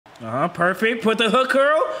Perfect. Put the hook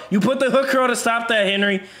curl. You put the hook curl to stop that,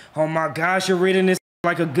 Henry. Oh my gosh, you're reading this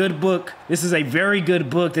like a good book. This is a very good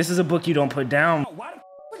book. This is a book you don't put down. Why the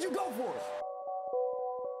would you go for it?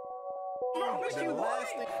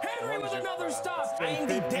 Henry with another stop. I am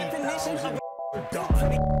the definition of built for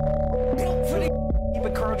the keep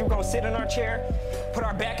it curled. We're gonna sit in our chair, put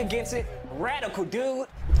our back against it. Radical, dude.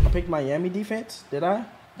 I picked Miami defense. Did I?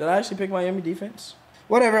 Did I actually pick Miami defense?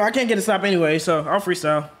 Whatever. I can't get a stop anyway, so I'll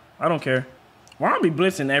freestyle. I don't care. Why don't be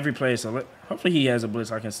blitzing every play? So hopefully he has a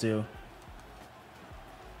blitz I can steal.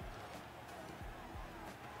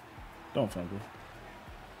 Don't fumble.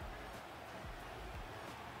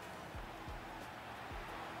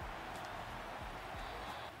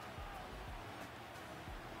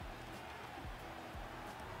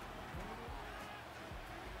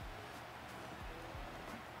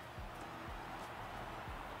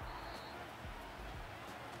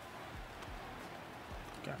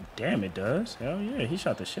 God damn, it does. Hell yeah, he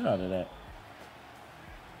shot the shit out of that.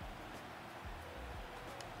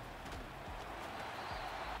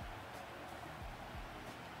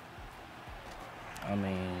 I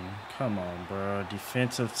mean, come on, bro.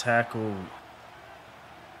 Defensive tackle.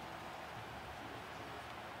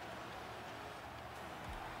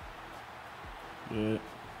 Good.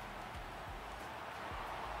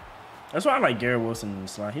 That's why I like Garrett Wilson in the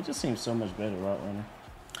slot. He just seems so much better route runner.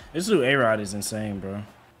 This dude A-Rod is insane, bro.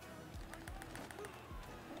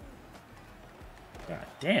 God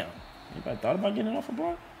damn. Anybody thought about getting off a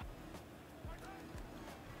block?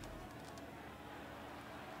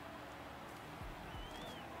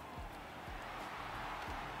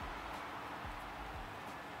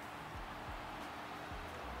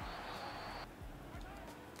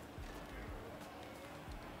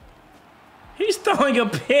 He's throwing a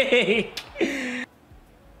pick.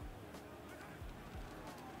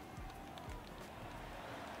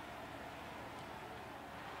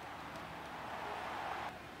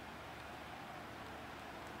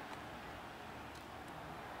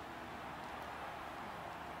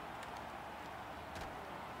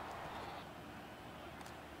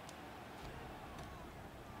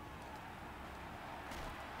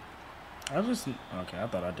 Okay, I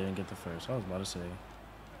thought I didn't get the first. I was about to say.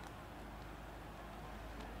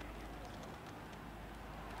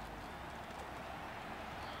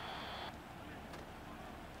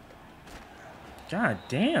 God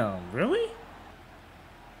damn, really?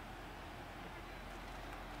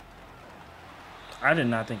 I did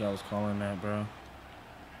not think I was calling that, bro.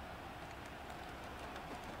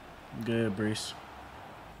 Good, Brees.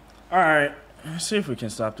 All right, let's see if we can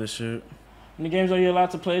stop this shit. How many games are you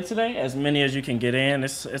allowed to play today? As many as you can get in.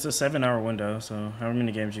 It's a 7-hour window, so however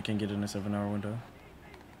many games you can get in a 7-hour window.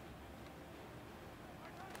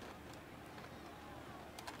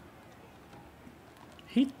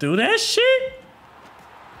 He threw that shit?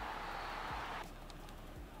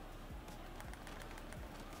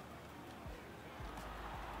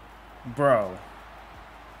 Bro.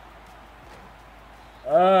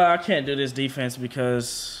 I can't do this defense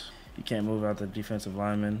because you can't move out the defensive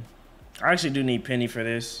lineman. I actually do need Penny for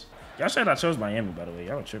this. Y'all said I chose Miami, by the way.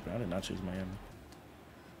 Y'all were tripping. I did not choose Miami.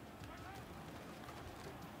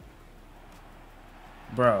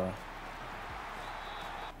 Bro.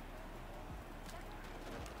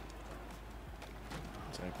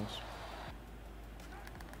 Seconds.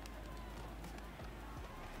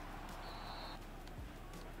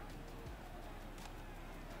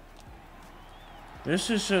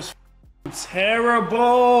 This is just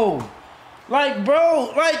terrible. Like,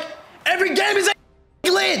 bro, like, every game is a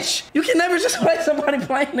glitch. You can never just let somebody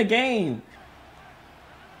playing the game.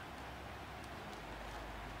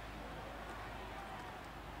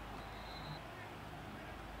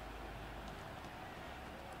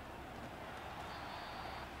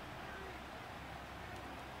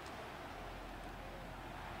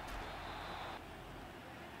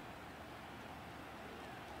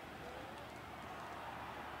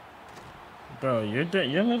 Bro, you're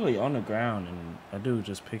literally on the ground and a dude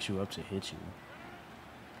just picks you up to hit you.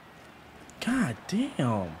 God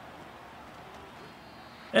damn.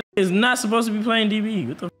 That is not supposed to be playing DB.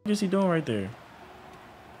 What the fuck is he doing right there?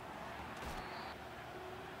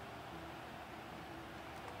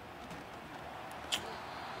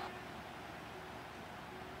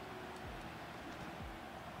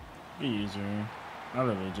 Be easier. I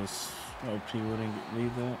literally just hope he wouldn't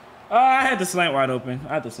leave that. I had the slant wide open.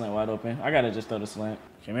 I gotta just throw the slant.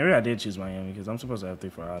 Okay, maybe I did choose Miami because I'm supposed to have 3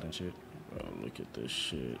 for odd and shit. Bro, look at this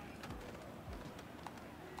shit.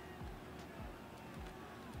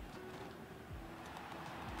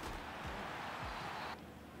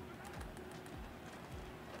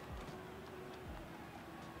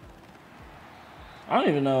 I don't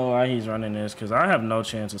even know why he's running this, because I have no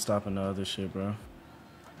chance of stopping the other shit, bro.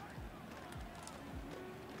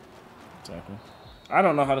 Exactly. I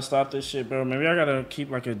don't know how to stop this shit, bro. Maybe I gotta keep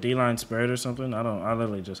like a D-line spread or something. I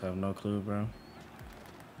literally just have no clue, bro.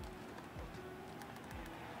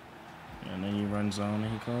 And then you run zone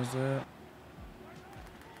and he calls that.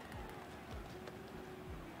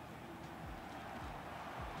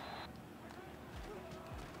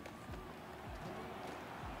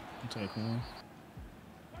 Take one.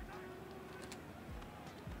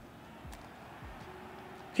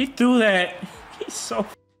 He threw that. He's so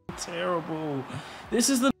terrible. This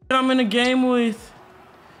is the I'm in a game with.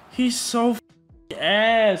 He's so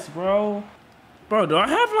ass, bro. Bro, do I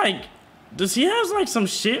have like... Does he have like some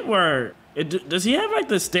shit where... does he have like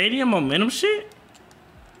the stadium momentum shit?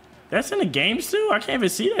 That's in the games too? I can't even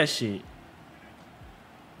see that shit.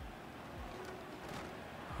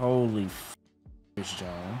 Holy f***,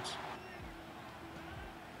 Jones.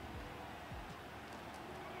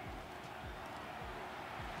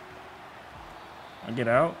 I get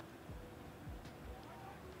out.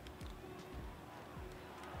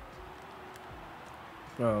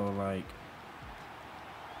 Bro, like...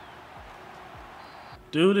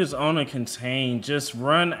 Dude is on a contain. Just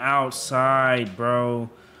run outside,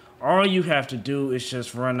 bro. All you have to do is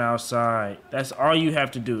just run outside. That's all you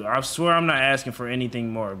have to do. I swear I'm not asking for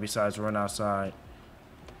anything more besides run outside.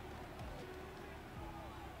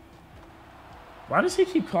 Why does he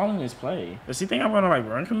keep calling this play? Does he think I'm gonna like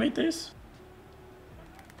run commit this?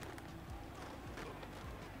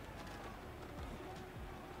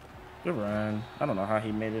 Good run. I don't know how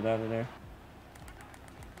he made it out of there.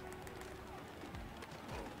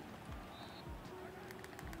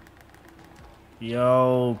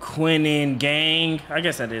 Yo, Quinnen gang. I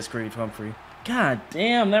guess that is Creed Humphrey. God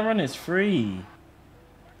damn, that run is free.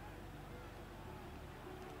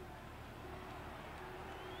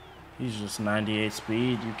 He's just 98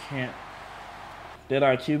 speed. You can't. Did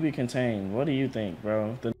our QB contain? What do you think,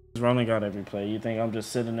 bro? The rolling out every play. You think I'm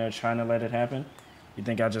just sitting there trying to let it happen? You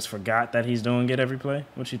think I just forgot that he's doing it every play?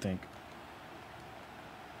 What you think?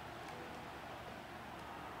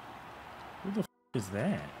 Who the f is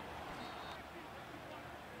that?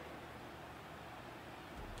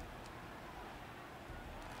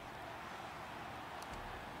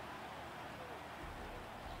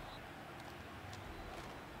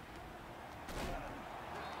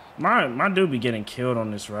 My dude be getting killed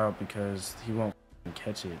on this route because he won't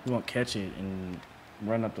catch it. He won't catch it and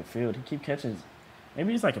run up the field. He keep catching.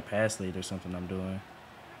 Maybe it's like a pass lead or something I'm doing.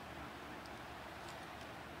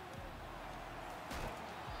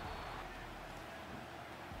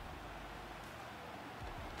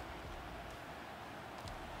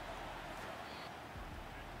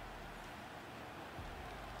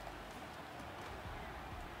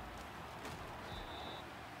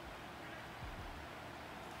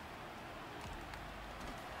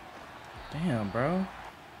 Damn, bro.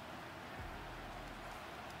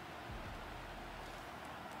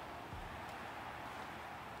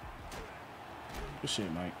 Good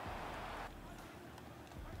shit, Mike.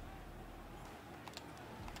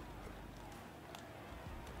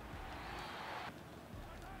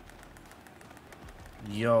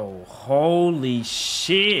 Yo, holy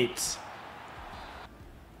shit.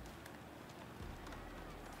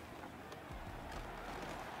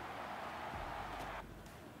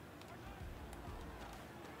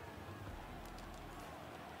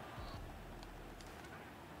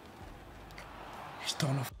 He's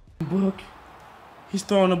throwing a f***ing book. He's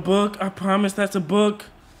throwing a book. I promise that's a book.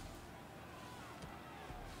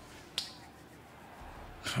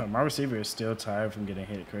 My receiver is still tired from getting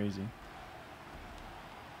hit crazy.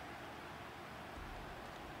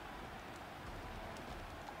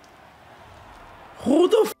 Who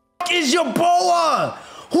the f*** is your boa?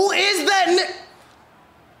 Who is that?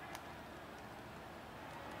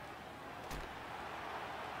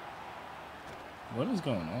 What is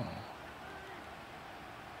going on?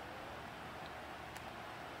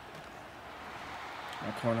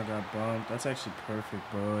 My corner got bumped. That's actually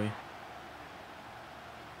perfect, boy.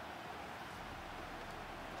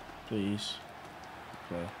 Please.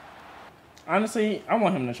 Okay. Honestly, I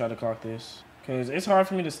want him to try to clock this. Because it's hard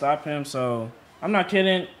for me to stop him, so... I'm not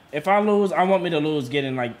kidding. If I lose, I want me to lose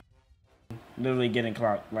getting, like... Literally getting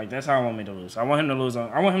clocked. Like, that's how I want me to lose. I want him to lose on...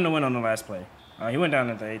 I want him to win on the last play. He went down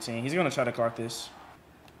at the 18. He's going to try to clock this.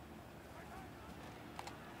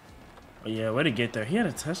 Oh, yeah, way to get there. He had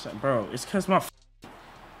a touchdown. Bro, it's because my...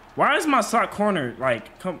 Why is my sock corner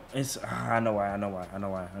like come? It's I know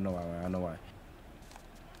why.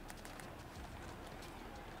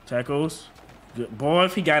 Tackles, good boy.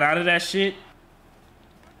 If he got out of that shit,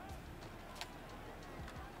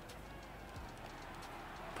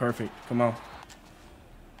 Perfect. Come on.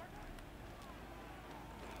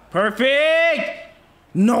 Perfect!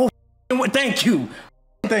 No. Thank you.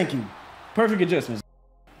 Thank you. Perfect adjustments.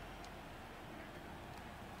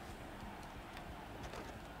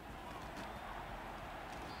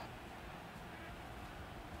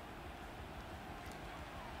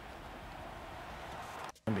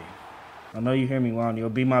 I know you hear me, Juan. You'll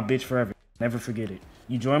be my bitch forever. Never forget it.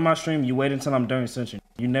 You join my stream, you wait until I'm done searching.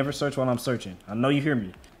 You never search while I'm searching. I know you hear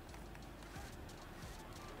me.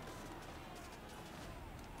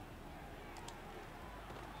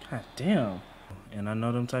 God damn. And I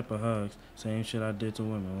know them type of hugs. Same shit I did to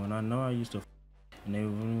women. When I know I used to and they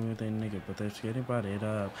were with their nigga, but they're scared about it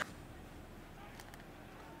up.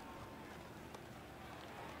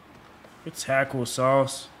 Good tackle,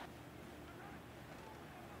 Sauce.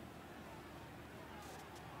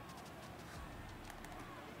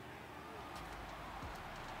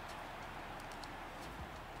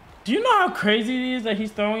 Do you know how crazy it is that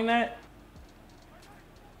he's throwing that?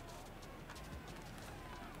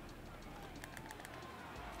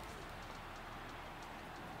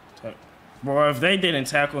 Boy, if they didn't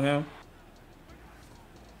tackle him.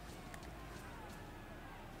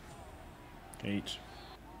 H.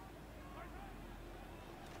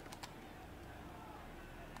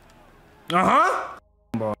 Ball.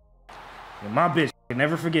 Yeah, my bitch.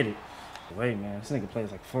 Never forget it. Wait, man. This nigga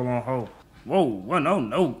plays like full on hole. Whoa,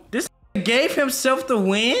 no. This gave himself the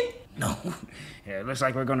win? No. Yeah, it looks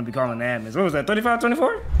like we're going to be calling admins. What was that,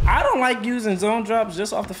 35-24? I don't like using zone drops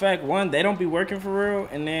just off the fact, one, they don't be working for real,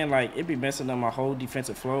 and then, like, it be messing up my whole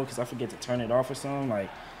defensive flow because I forget to turn it off or something. Like,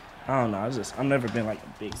 I don't know. I've never been, like,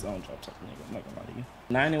 a big zone drop type of nigga. I'm not going to lie to you.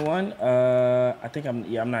 91? I think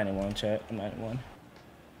I'm 91, chat. I'm 91.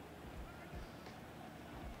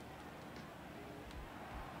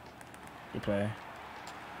 Good play.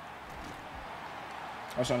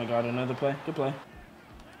 I was trying to guard another play. Good play.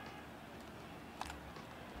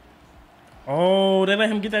 Oh, they let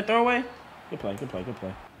him get that throwaway? Good play.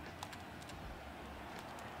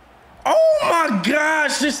 Oh my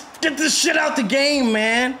gosh, just get this shit out the game,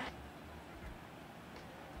 man.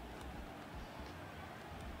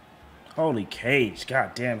 Holy cage.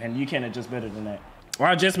 God damn, Henry, you can't adjust better than that.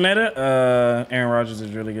 Well, I just meta. Aaron Rodgers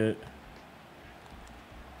is really good.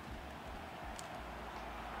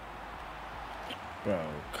 Bro,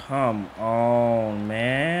 come on,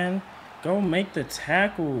 man. Go make the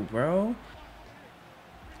tackle, bro.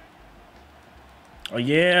 Oh,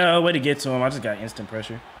 yeah, way to get to him. I just got instant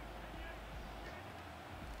pressure.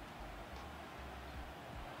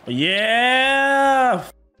 Oh, yeah.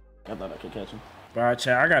 I thought I could catch him. All right,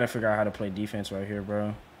 chat, I got to figure out how to play defense right here,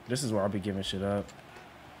 bro. This is where I'll be giving shit up.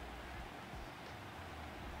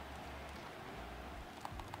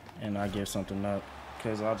 And I give something up.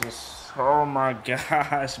 Because I just, oh my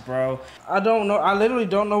gosh, bro. I don't know. I literally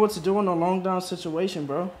don't know what to do in a long down situation,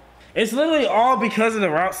 bro. It's literally all because of the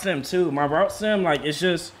route sim too. My route sim, like, it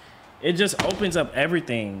just opens up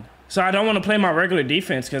everything. So I don't want to play my regular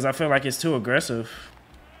defense because I feel like it's too aggressive.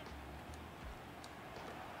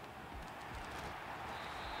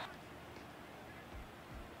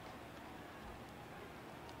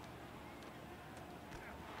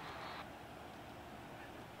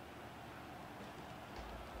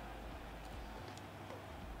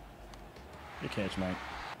 Good catch, Mike.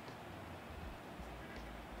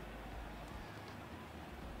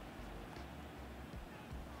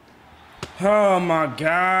 Oh my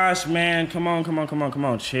gosh, man. Come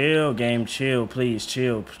on. Chill, game. Chill, please.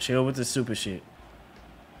 Chill with the super shit.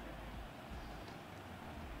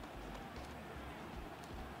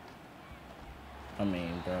 I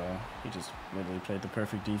mean, bro, he just literally played the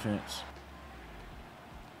perfect defense.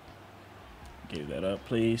 Give that up,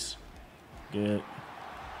 please. Good.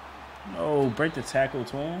 No, break the tackle,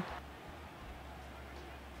 twin.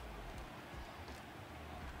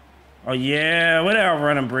 Oh, yeah. What that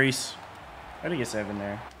running, Brees? I think it's 7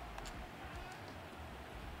 there.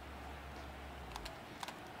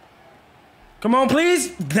 Come on,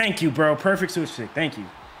 please. Thank you, bro. Perfect switch stick. Thank you.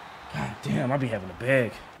 God damn, I be having a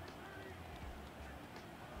bag.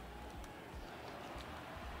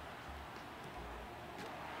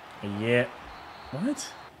 Yeah.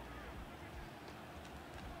 What?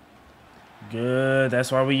 Good.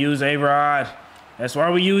 That's why we use A-Rod. That's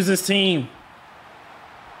why we use this team.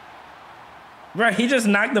 Bro, he just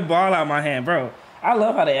knocked the ball out of my hand, bro. I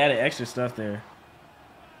love how they added extra stuff there.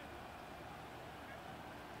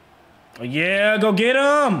 Oh, yeah, go get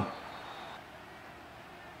him.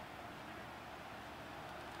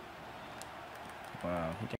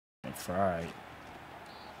 Wow, he got fried.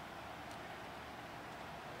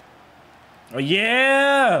 Oh,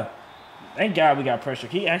 yeah. Thank God we got pressure.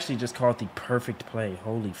 He actually just called the perfect play.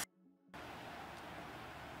 Holy f.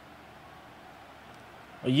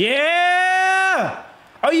 Oh, yeah!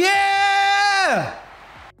 Oh, yeah!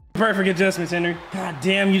 Perfect adjustments, Henry. God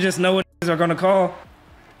damn, you just know what are going to call.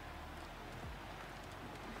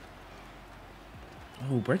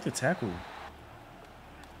 Oh, break the tackle.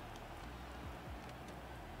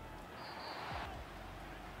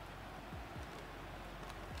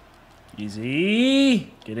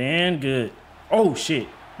 Easy. Get in. Good. Oh, shit.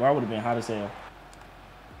 Well, I would have been hot as hell.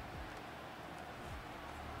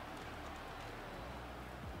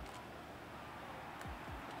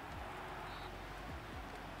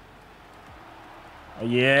 Oh,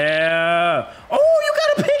 yeah. Oh, you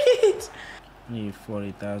got to pick it. I need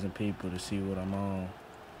 40,000 people to see what I'm on.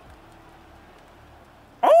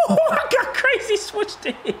 Oh, I got crazy switch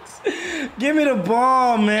sticks. Give me the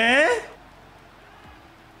ball, man.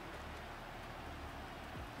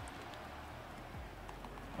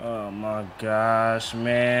 Oh my gosh,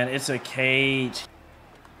 man. It's a cage.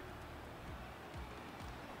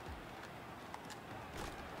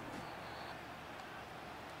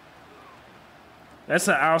 That's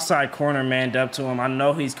an outside corner manned up to him. I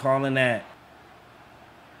know he's calling that.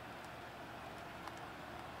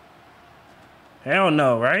 Hell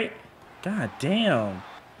no, right? God damn.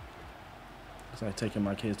 It's like taking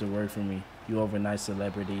my kids to work for me. You overnight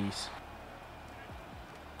celebrities.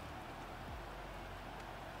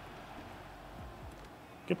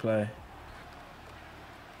 Good play.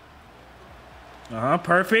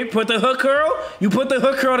 Perfect. Put the hook curl. You put the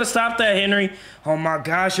hook curl to stop that, Henry. Oh my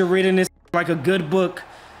gosh, you're reading this like a good book.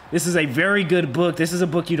 This is a very good book. This is a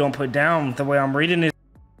book you don't put down the way I'm reading this.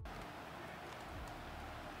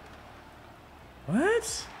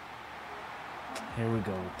 What? Here we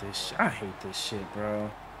go with this. I hate this shit, bro.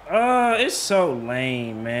 It's so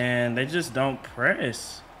lame, man. They just don't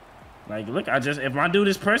press. Like, look, if my dude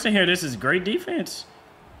is pressing here, this is great defense.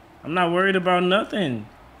 I'm not worried about nothing.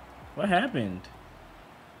 What happened?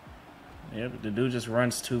 Yep, the dude just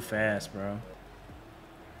runs too fast, bro.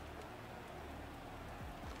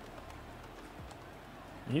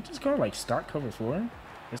 Did he just call like start cover 4?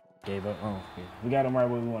 This gave up. Oh, yeah. We got him right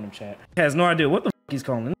where we want him, chat. He has no idea what the f he's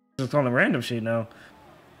calling. He's just calling random shit now.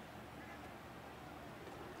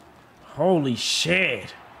 Holy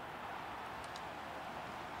shit.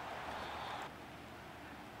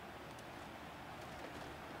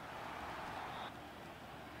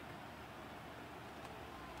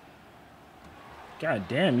 God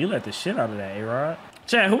damn, you let the shit out of that, A-Rod.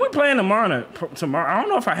 Chat, who we playing tomorrow? I don't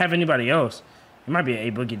know if I have anybody else. It might be an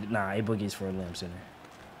A-Boogie. Nah, A-Boogie's for a limb center.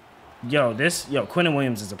 Yo, Quentin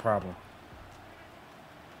Williams is a problem.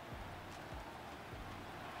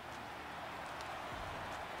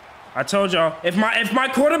 I told y'all, if my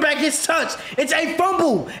quarterback gets touched, it's a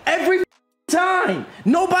fumble every time.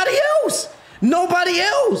 Nobody else. Nobody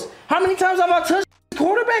else. How many times have I touched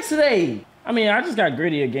quarterbacks today? I mean, I just got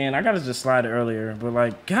gritty again. I gotta just slide it earlier, but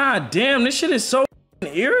like, god damn, this shit is so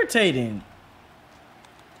irritating.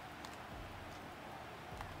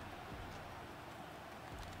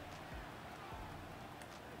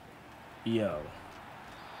 Yo.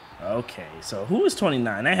 Okay, so who is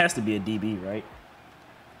 29? That has to be a DB, right?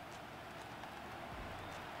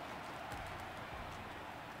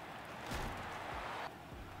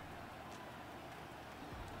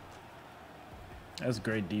 That's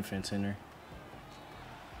great defense, Henry.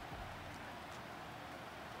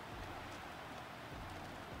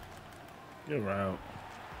 Good route.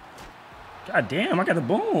 God damn, I got the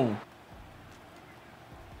boom.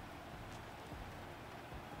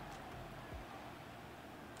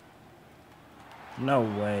 No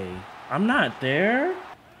way. I'm not there.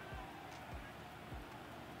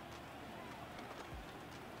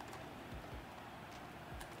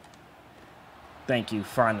 Thank you,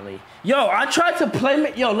 finally. Yo, I tried to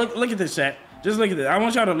play. Yo, look at this, chat. Just look at this. I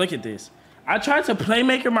want y'all to look at this. I tried to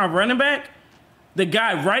playmaker my running back. The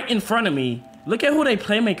guy right in front of me. Look at who they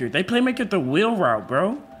playmaker. They playmaker the wheel route,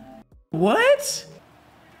 bro. What?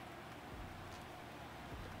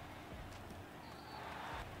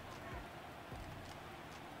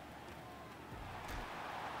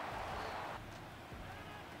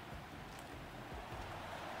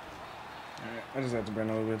 Alright, I just have to burn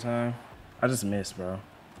a little bit of time. I just missed, bro.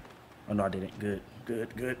 Oh no, I didn't.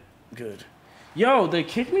 Good. Yo, the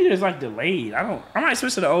kick meter is like delayed. I might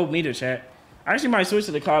switch to the old meter, chat. I actually might switch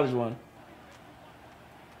to the college one.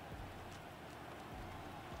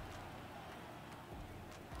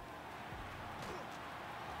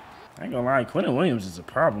 I ain't gonna lie, Quentin Williams is a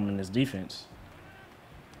problem in this defense.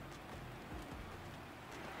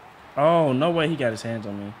 Oh, no way he got his hands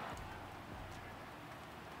on me.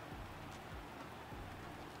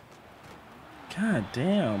 God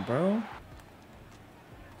damn, bro.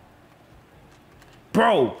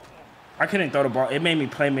 Bro, I couldn't throw the ball. It made me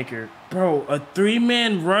playmaker. Bro, a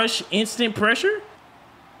 3-man rush, instant pressure?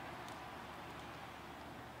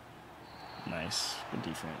 Nice. Good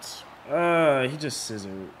defense. He just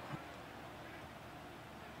scissored.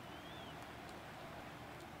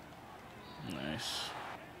 Nice.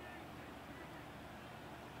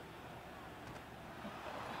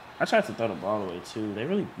 I tried to throw the ball away too. They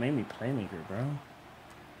really made me playmaker, bro.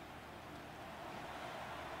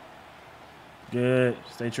 Good.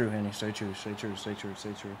 Stay true, Henry. Stay true. Stay true. Stay true.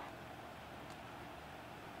 Stay true.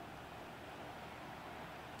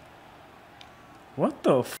 What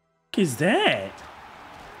the f is that?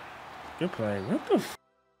 Good play. What the f?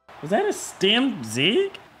 Was that a stem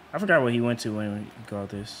zig? I forgot what he went to when he called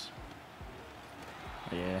this.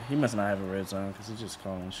 Yeah, he must not have a red zone because he's just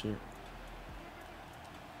calling shit.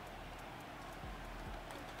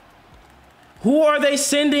 Who are they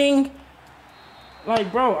sending?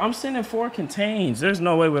 Like, bro, I'm sending 4 contains. There's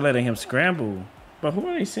no way we're letting him scramble. But who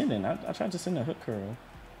are they sending? I tried to send a hook curl.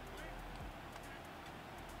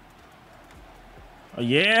 Oh,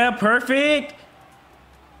 yeah, perfect.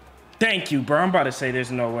 Thank you, bro. I'm about to say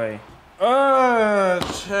there's no way.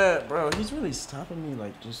 Chat, bro. He's really stopping me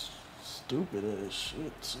like just stupid ass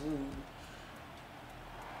shit, too.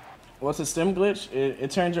 What's a stem glitch? It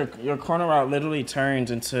turns your corner route literally turns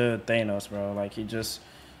into Thanos, bro. Like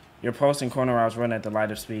your post and corner routes run at the light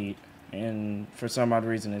of speed, and for some odd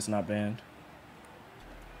reason it's not banned.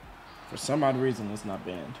 For some odd reason it's not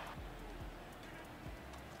banned.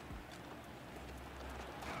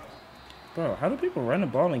 Bro, how do people run the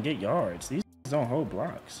ball and get yards? These don't hold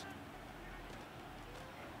blocks.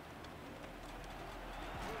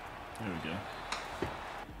 There we go.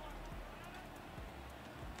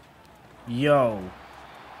 Yo.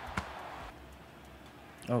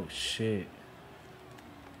 Oh, shit.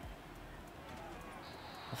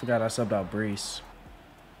 I forgot I subbed out Brees.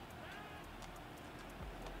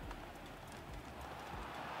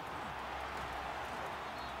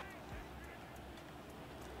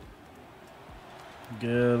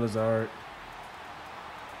 Good, Lazard.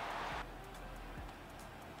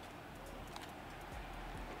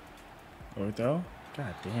 Ortho?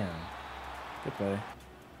 God damn. Good play.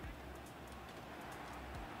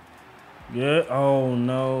 Good. Oh,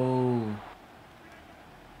 no.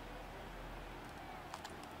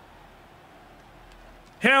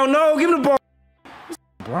 Hell no. Give him the ball. He's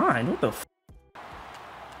blind. What the f?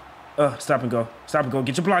 Stop and go. Stop and go.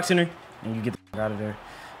 Get your blocks, Henry. And you get the f out of there.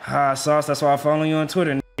 Ha, Sauce. That's why I follow you on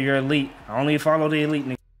Twitter. You're elite. I only follow the elite,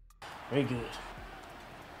 nigga. Very good.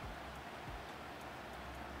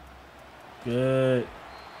 Good.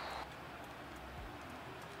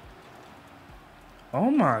 Oh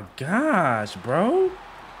my gosh, bro.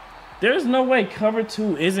 There's no way cover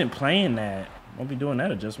 2 isn't playing that. Won't be doing that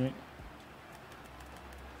adjustment.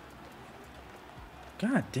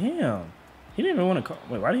 God damn. He didn't even want to call.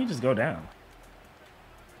 Wait, why did he just go down?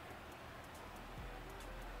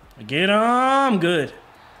 Get him. Good.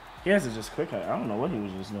 He has to just quick. I don't know what he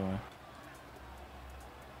was just doing.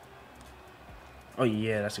 Oh,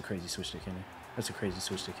 yeah, that's a crazy switch to Kenny. That's a crazy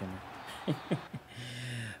switch to Kenny.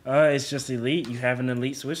 It's just elite. You have an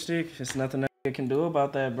elite switch stick. There's nothing that he can do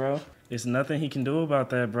about that, bro. There's nothing he can do about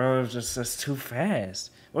that, bro. It's just too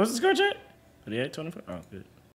fast. What was the score, chat? 38-24? Oh, good.